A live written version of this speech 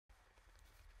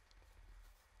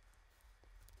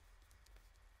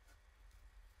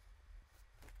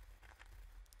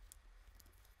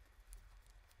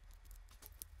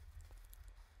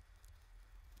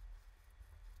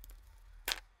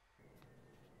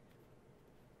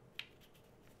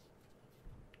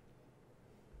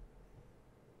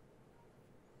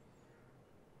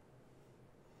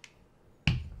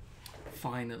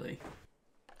Finally.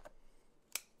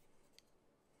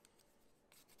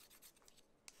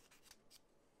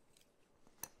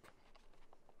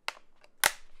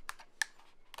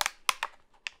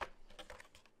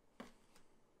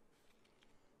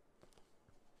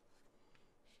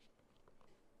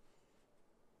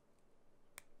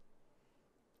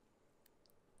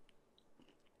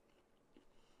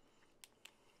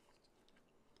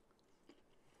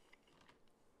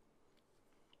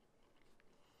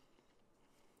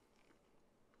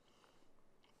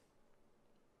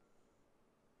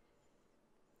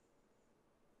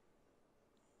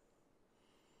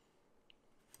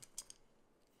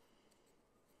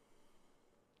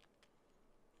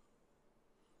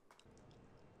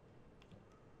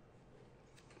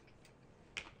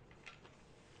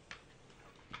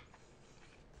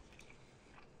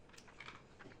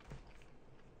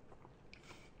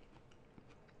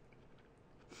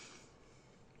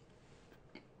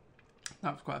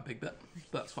 That was quite a big bit,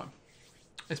 but that's fine.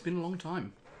 It's been a long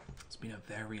time. It's been a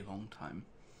very long time.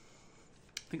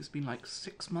 I think it's been like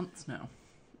 6 months now.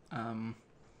 And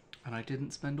I didn't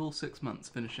spend all 6 months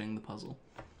finishing the puzzle.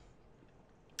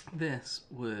 This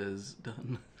was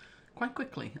done quite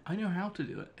quickly. I know how to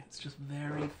do it. It's just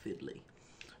very fiddly.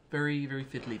 Very, very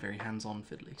fiddly, very hands-on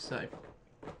fiddly. So,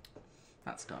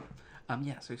 that's done.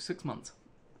 Yeah, so 6 months.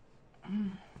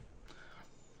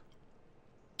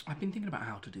 I've been thinking about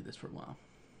how to do this for a while,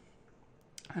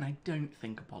 and I don't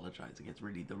think apologising is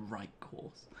really the right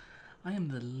course. I am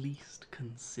the least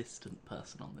consistent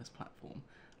person on this platform.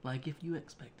 Like, if you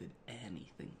expected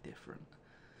anything different,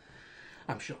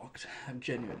 I'm shocked. I'm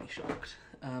genuinely shocked.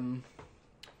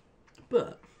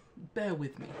 But bear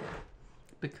with me here,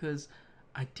 because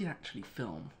I did actually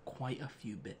film quite a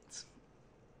few bits.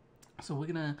 So we're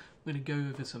gonna go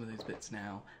over some of those bits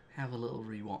now, have a little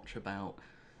rewatch about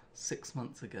 6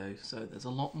 months ago, so there's a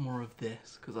lot more of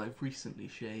this because I've recently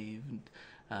shaved,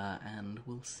 and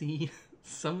we'll see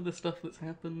some of the stuff that's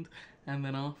happened, and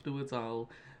then afterwards I'll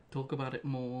talk about it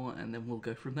more, and then we'll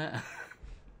go from there.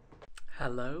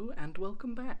 Hello and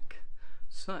welcome back.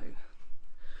 So,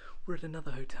 we're at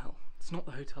another hotel. It's not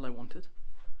the hotel I wanted.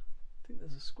 I think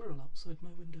there's a squirrel outside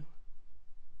my window.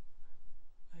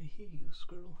 I hear you,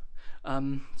 squirrel.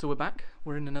 So we're back,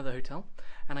 we're in another hotel,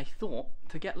 and I thought,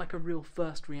 to get like a real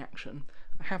first reaction,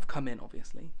 I have come in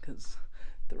obviously, because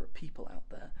there are people out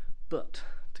there, but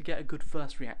to get a good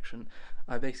first reaction,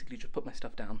 I basically just put my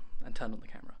stuff down and turned on the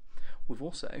camera.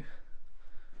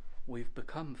 We've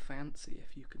become fancy,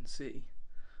 if you can see.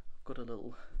 I've got a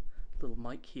little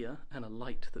mic here, and a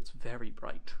light that's very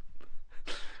bright.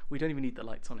 We don't even need the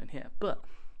lights on in here, but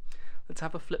let's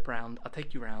have a flip round, I'll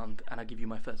take you around, and I'll give you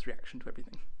my first reaction to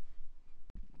everything.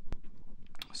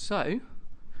 So,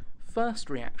 first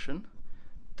reaction,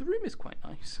 the room is quite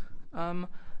nice. I'm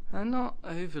not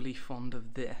overly fond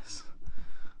of this.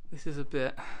 This is it's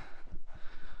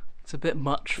a bit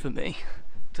much for me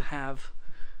to have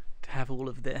all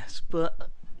of this, but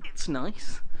it's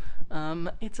nice.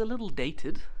 It's a little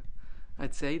dated,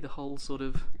 I'd say, the whole sort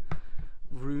of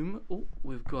room. Oh,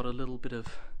 we've got a little bit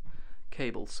of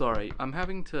cable. Sorry, I'm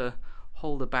having to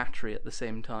hold a battery at the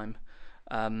same time.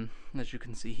 As you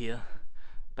can see here,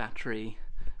 battery,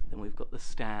 then we've got the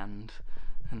stand,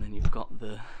 and then you've got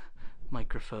the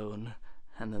microphone,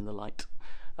 and then the light.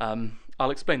 I'll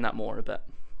explain that more in a bit.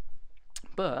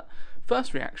 But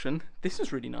first reaction, this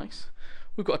is really nice.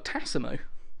 We've got a Tassimo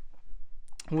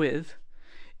with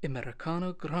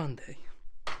Americano Grande.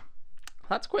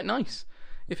 That's quite nice.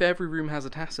 If every room has a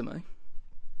Tassimo,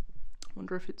 I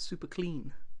wonder if it's super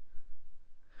clean.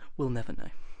 We'll never know.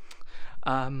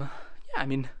 Yeah, I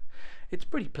mean, it's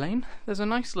pretty plain. There's a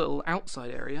nice little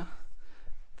outside area.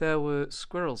 There were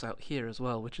squirrels out here as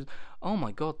well, which is... Oh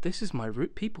my god, this is my room.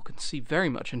 People can see very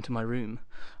much into my room.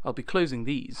 I'll be closing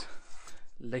these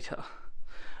later.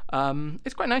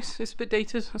 It's quite nice. It's a bit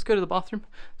dated. Let's go to the bathroom.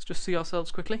 Let's just see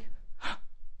ourselves quickly.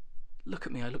 Look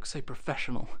at me, I look so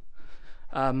professional.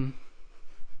 Yeah,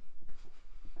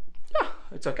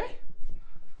 it's okay.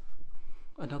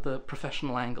 Another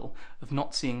professional angle of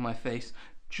not seeing my face,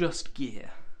 just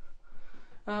gear.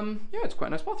 Yeah, it's quite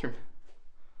a nice bathroom.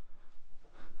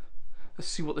 Let's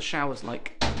see what the shower's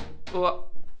like. Oh,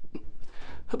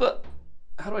 but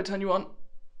how do I turn you on?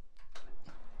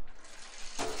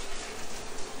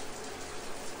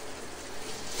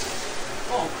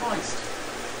 Oh, Christ.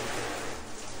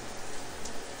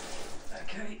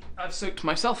 Okay, I've soaked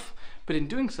myself, but in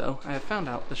doing so, I have found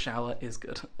out the shower is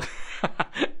good.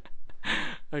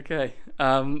 Okay,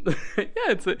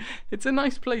 yeah, it's a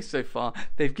nice place so far.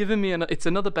 They've given me it's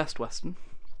another Best Western.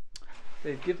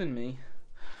 They've given me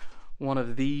one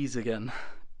of these again,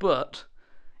 but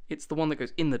it's the one that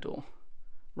goes in the door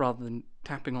rather than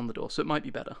tapping on the door, so it might be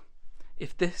better.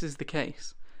 If this is the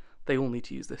case, they all need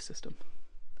to use this system.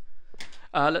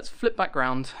 Let's flip back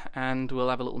round and we'll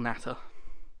have a little natter.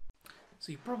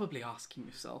 So you're probably asking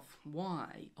yourself,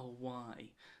 why, oh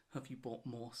why, have you bought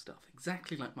more stuff?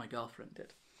 Exactly like my girlfriend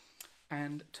did.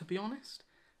 And to be honest,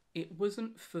 it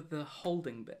wasn't for the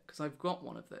holding bit, because I've got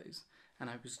one of those, and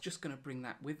I was just going to bring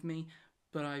that with me,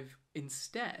 but I've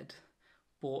instead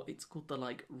bought, it's called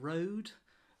the road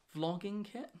vlogging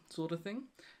kit sort of thing,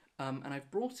 and I've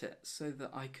brought it so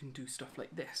that I can do stuff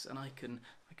like this, and I can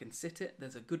sit it.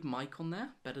 There's a good mic on there,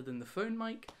 better than the phone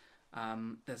mic.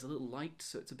 There's a little light,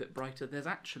 so it's a bit brighter. There's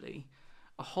actually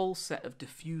a whole set of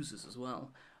diffusers as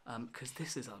well, because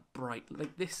this is a bright,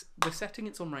 the setting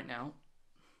it's on right now,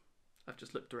 I've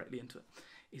just looked directly into it,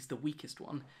 is the weakest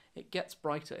one. It gets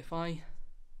brighter if I,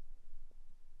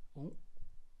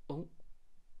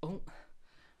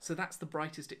 so that's the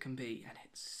brightest it can be, and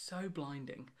it's so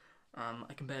blinding.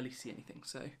 I can barely see anything,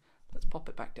 so let's pop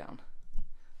it back down.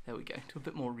 There we go, to a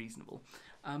bit more reasonable.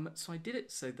 So I did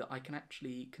it so that I can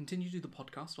actually continue to do the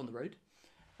podcast on the road,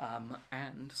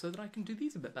 and so that I can do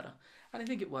these a bit better. And I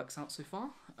think it works out so far.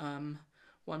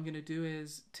 What I'm going to do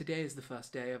is, today is the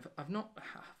first day.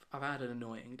 I've had an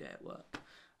annoying day at work.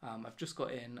 I've just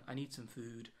got in, I need some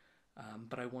food,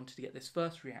 but I wanted to get this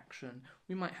first reaction.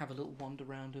 We might have a little wander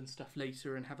around and stuff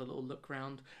later and have a little look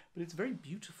around, but it's a very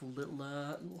beautiful little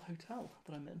hotel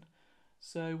that I'm in.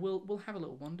 So we'll have a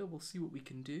little wander, we'll see what we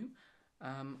can do.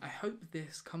 I hope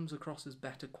this comes across as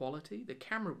better quality. The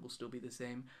camera will still be the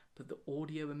same, but the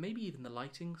audio and maybe even the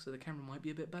lighting, so the camera might be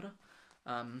a bit better.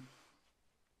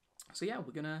 So yeah,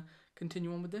 we're going to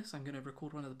continue on with this. I'm going to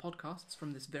record one of the podcasts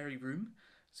from this very room,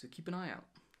 so keep an eye out.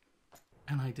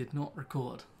 And I did not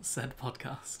record said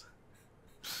podcast.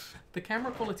 The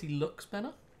camera quality looks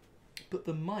better, but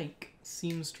the mic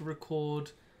seems to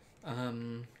record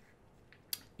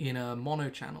in a mono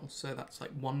channel, so that's like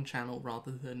one channel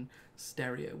rather than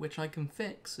stereo, which I can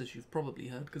fix, as you've probably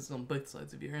heard, because it's on both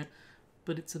sides of your ear,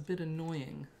 but it's a bit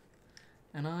annoying.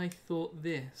 And I thought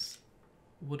this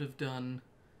would have done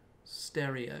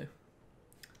stereo,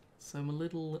 so I'm a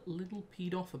little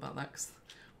peed off about that, 'cause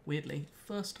weirdly,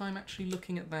 first time actually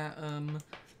looking at that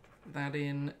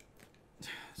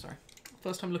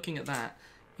first time looking at that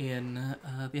in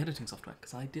the editing software,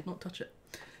 because I did not touch it.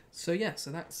 So yeah,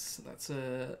 so that's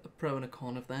a pro and a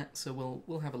con of that, so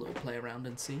we'll have a little play around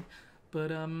and see. But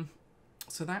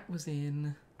so that was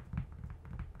in,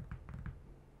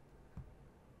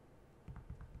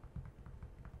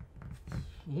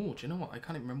 oh, do you know what? I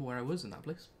can't even remember where I was in that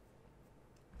place.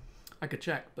 I could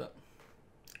check, but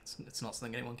it's not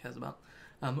something anyone cares about.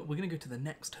 We're going to go to the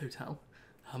next hotel,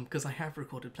 because I have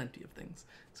recorded plenty of things.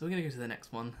 So we're going to go to the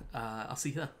next one. I'll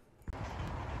see you there.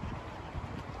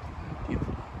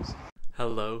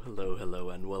 Hello,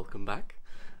 and welcome back.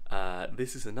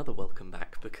 This is another welcome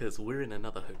back, because we're in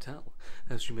another hotel,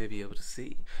 as you may be able to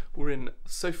see. We're in,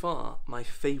 so far, my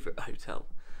favourite hotel.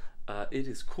 It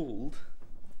is called,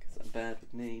 because I'm bad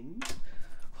with names,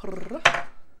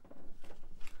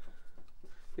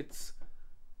 it's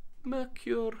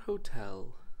Mercure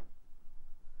Hotel.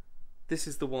 This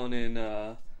is the one in,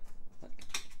 I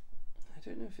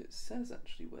don't know if it says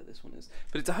actually where this one is,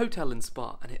 but it's a hotel and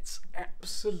spa, and it's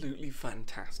absolutely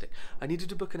fantastic. I needed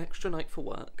to book an extra night for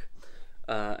work,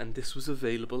 and this was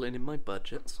available and in my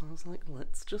budget, so I was like,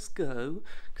 let's just go,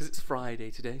 because it's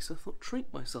Friday today, so I thought,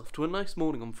 treat myself to a nice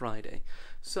morning on Friday.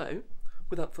 So,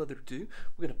 without further ado,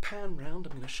 we're going to pan round,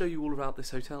 I'm going to show you all about this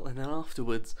hotel, and then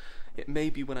afterwards, it may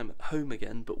be when I'm at home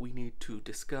again, but we need to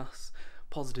discuss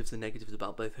positives and negatives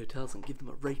about both hotels and give them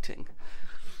a rating.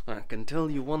 I can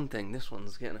tell you one thing, this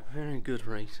one's getting a very good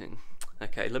rating.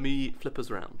 Okay, let me flip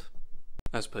us around.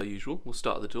 As per usual, we'll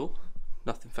start at the door.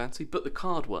 Nothing fancy, but the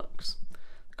card works.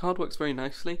 The card works very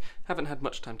nicely. Haven't had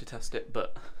much time to test it,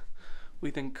 but we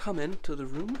then come into the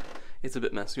room. It's a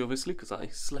bit messy, obviously, because I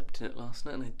slept in it last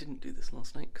night, and I didn't do this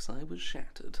last night because I was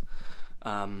shattered.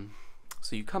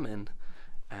 So you come in,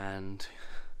 and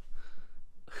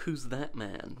who's that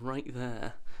man right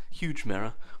there? Huge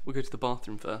mirror. We'll go to the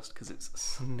bathroom first because it's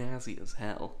snazzy as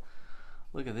hell.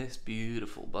 Look at this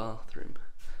beautiful bathroom.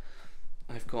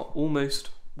 I've got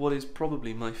almost what is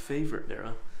probably my favourite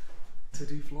mirror to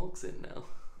do vlogs in now.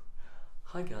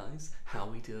 Hi guys, how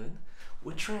we doing?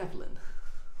 We're travelling.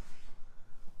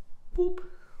 Boop.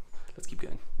 Let's keep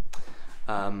going.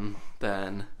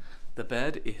 Then the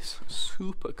bed is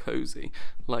super cozy.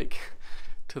 Like,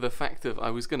 to the fact of I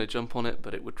was going to jump on it,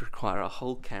 but it would require a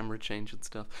whole camera change and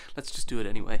stuff. Let's just do it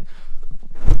anyway.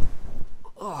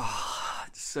 Oh,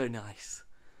 it's so nice.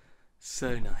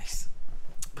 So nice.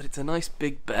 but it's a nice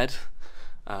big bed,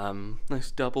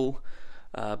 nice double.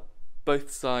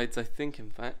 Both sides, I think, in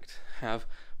fact, have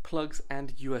plugs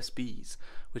and USBs,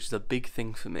 which is a big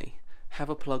thing for me. Have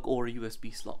a plug or a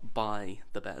USB slot by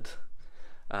the bed.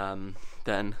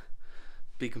 Then,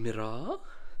 big mirror,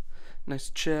 nice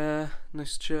chair,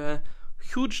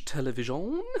 huge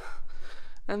television,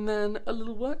 and then a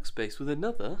little workspace with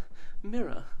another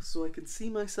mirror, so I can see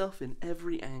myself in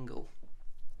every angle.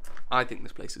 I think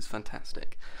this place is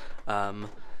fantastic.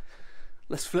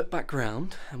 Let's flip back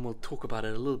round and we'll talk about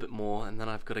it a little bit more, and then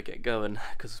I've got to get going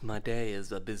because my day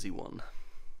is a busy one.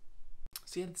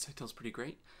 So yeah, this hotel's pretty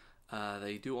great.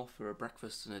 They do offer a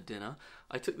breakfast and a dinner.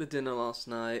 I took the dinner last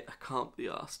night. I can't be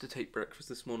asked to take breakfast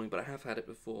this morning, but I have had it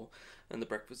before, and the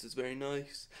breakfast is very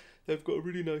nice. They've got a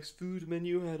really nice food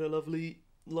menu. I had a lovely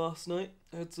last night.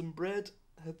 I had some bread,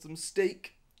 had some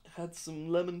steak, had some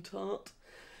lemon tart,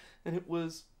 and it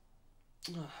was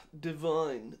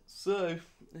divine. So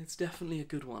it's definitely a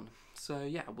good one. So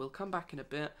yeah, we'll come back in a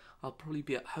bit. I'll probably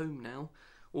be at home now.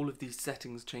 All of these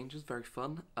settings changes, very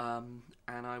fun. And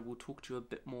I will talk to you a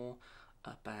bit more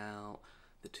about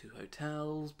the two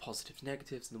hotels, positives,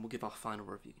 negatives, and then we'll give our final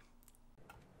review.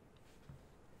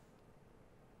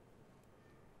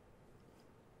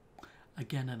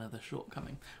 Again, another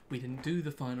shortcoming. We didn't do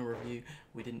the final review,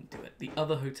 we didn't do it. The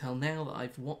other hotel, now that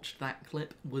I've watched that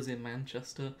clip, was in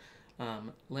Manchester.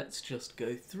 Let's just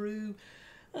go through.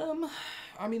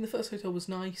 I mean, the first hotel was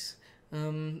nice.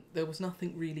 There was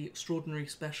nothing really extraordinary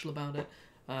special about it.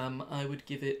 I would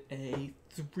give it a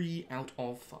 3 out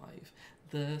of 5.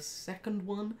 The second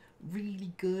one,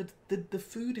 really good. The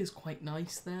food is quite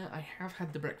nice there. I have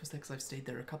had the breakfast there because I've stayed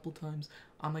there a couple times.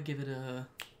 I'm gonna give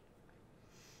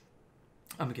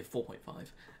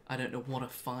 4.5. I don't know what a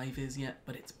 5 is yet,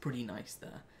 but it's pretty nice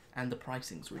there. And the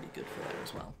pricing's really good for there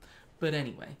as well. But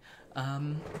anyway,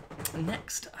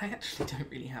 next, I actually don't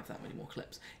really have that many more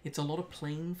clips. It's a lot of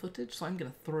plane footage, so I'm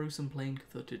going to throw some plane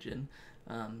footage in,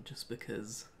 just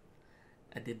because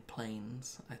I did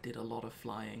planes. I did a lot of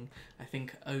flying. I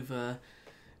think over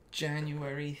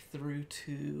January through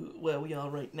to where we are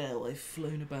right now, I've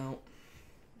flown about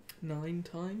 9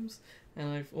 times,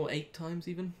 or 8 times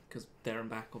even, because there and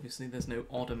back, obviously, there's no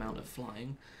odd amount of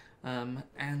flying. And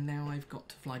now I've got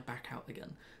to fly back out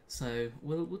again. So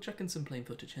we'll chuck in some plane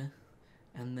footage here,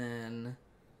 and then,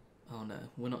 oh no,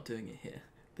 we're not doing it here.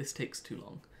 This takes too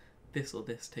long. This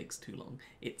takes too long.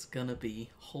 It's gonna be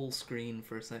whole screen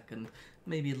for a second,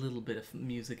 maybe a little bit of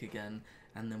music again,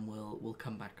 and then we'll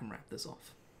come back and wrap this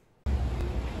off.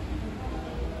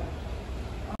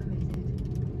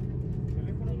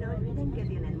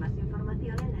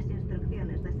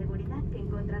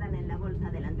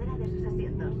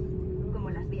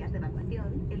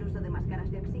 El uso de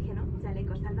máscaras de oxígeno,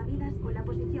 chalecos salvavidas o la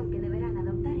posición que deberán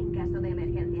adoptar en caso de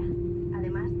emergencia.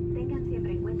 Además, tengan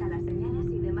siempre en cuenta las señales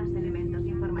y demás elementos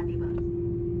informativos.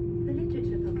 The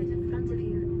literature pocket in front of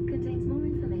you contains more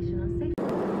information on safety.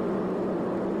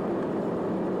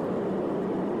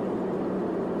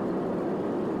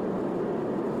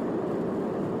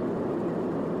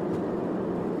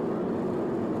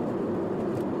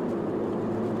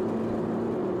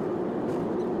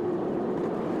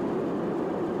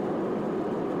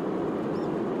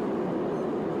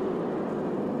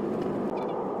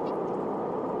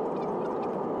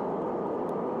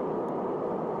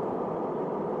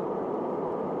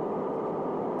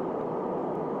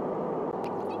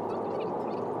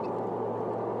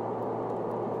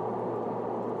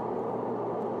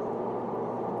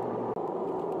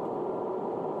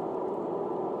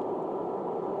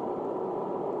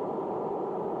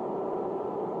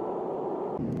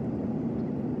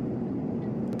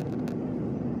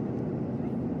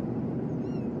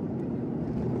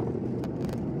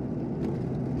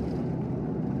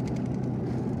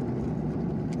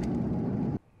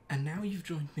 You've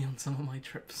joined me on some of my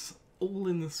trips, all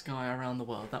in the sky around the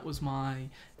world. That was my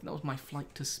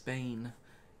flight to Spain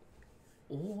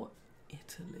or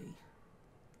Italy.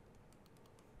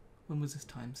 When was this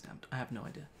time stamped? I have no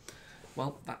idea.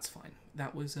 Well, that's fine.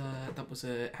 That was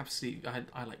a absolute.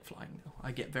 I like flying now.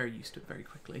 I get very used to it very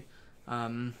quickly.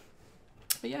 But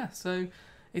yeah, so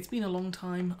it's been a long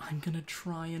time. I'm gonna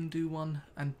try and do one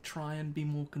and try and be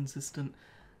more consistent.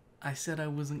 I said I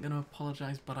wasn't gonna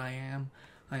apologize, but I am.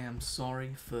 I am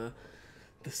sorry for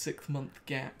the 6-month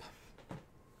gap,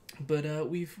 but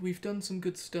we've done some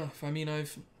good stuff. I mean,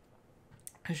 as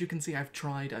you can see, I've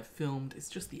tried, I've filmed. It's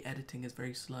just the editing is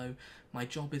very slow. My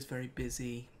job is very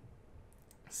busy.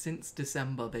 Since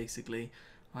December, basically,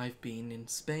 I've been in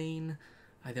Spain.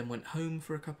 I then went home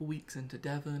for a couple weeks into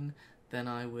Devon. Then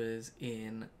I was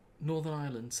in Northern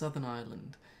Ireland, Southern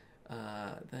Ireland,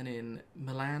 then in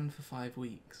Milan for 5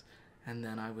 weeks, and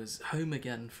then I was home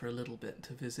again for a little bit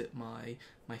to visit my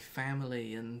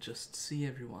family and just see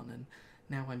everyone, and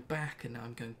now I'm back, and now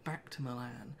I'm going back to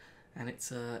Milan, and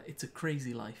it's a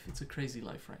crazy life. It's a crazy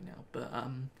life right now, but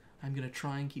I'm gonna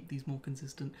try and keep these more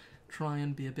consistent, try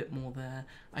and be a bit more there.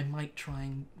 I might try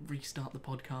and restart the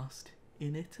podcast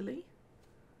in Italy?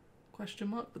 Question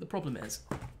mark. But the problem is,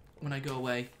 when I go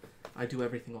away, I do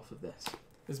everything off of this.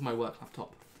 This is my work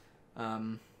laptop.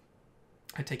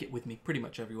 I take it with me pretty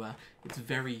much everywhere. It's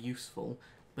very useful,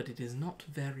 but it is not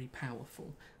very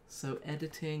powerful. So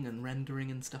editing and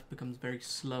rendering and stuff becomes very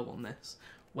slow on this,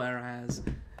 whereas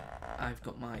I've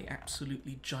got my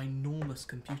absolutely ginormous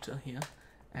computer here,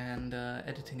 and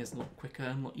editing is a lot quicker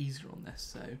and a lot easier on this.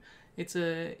 So it's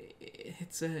a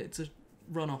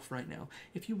run off right now.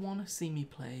 If you want to see me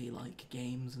play like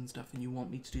games and stuff, and you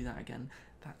want me to do that again,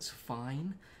 that's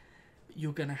fine.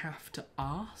 You're gonna have to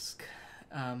ask,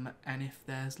 and if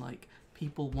there's like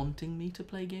people wanting me to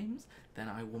play games, then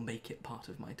I will make it part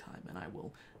of my time, and I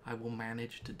will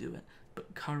manage to do it.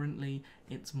 But currently,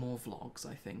 it's more vlogs.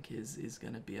 I think is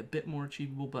gonna be a bit more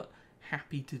achievable, but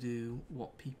happy to do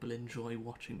what people enjoy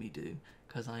watching me do,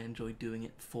 because I enjoy doing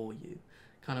it for you.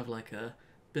 Kind of like a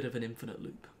bit of an infinite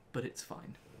loop, but it's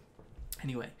fine.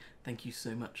 Anyway, thank you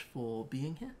so much for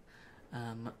being here.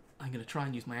 I'm going to try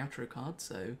and use my outro card,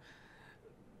 so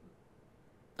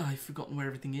I've forgotten where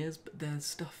everything is, but there's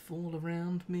stuff all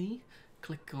around me.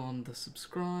 Click on the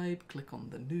subscribe, click on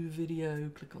the new video,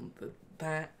 click on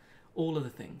that, all of the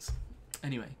things.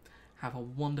 Anyway, have a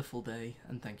wonderful day,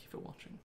 and thank you for watching.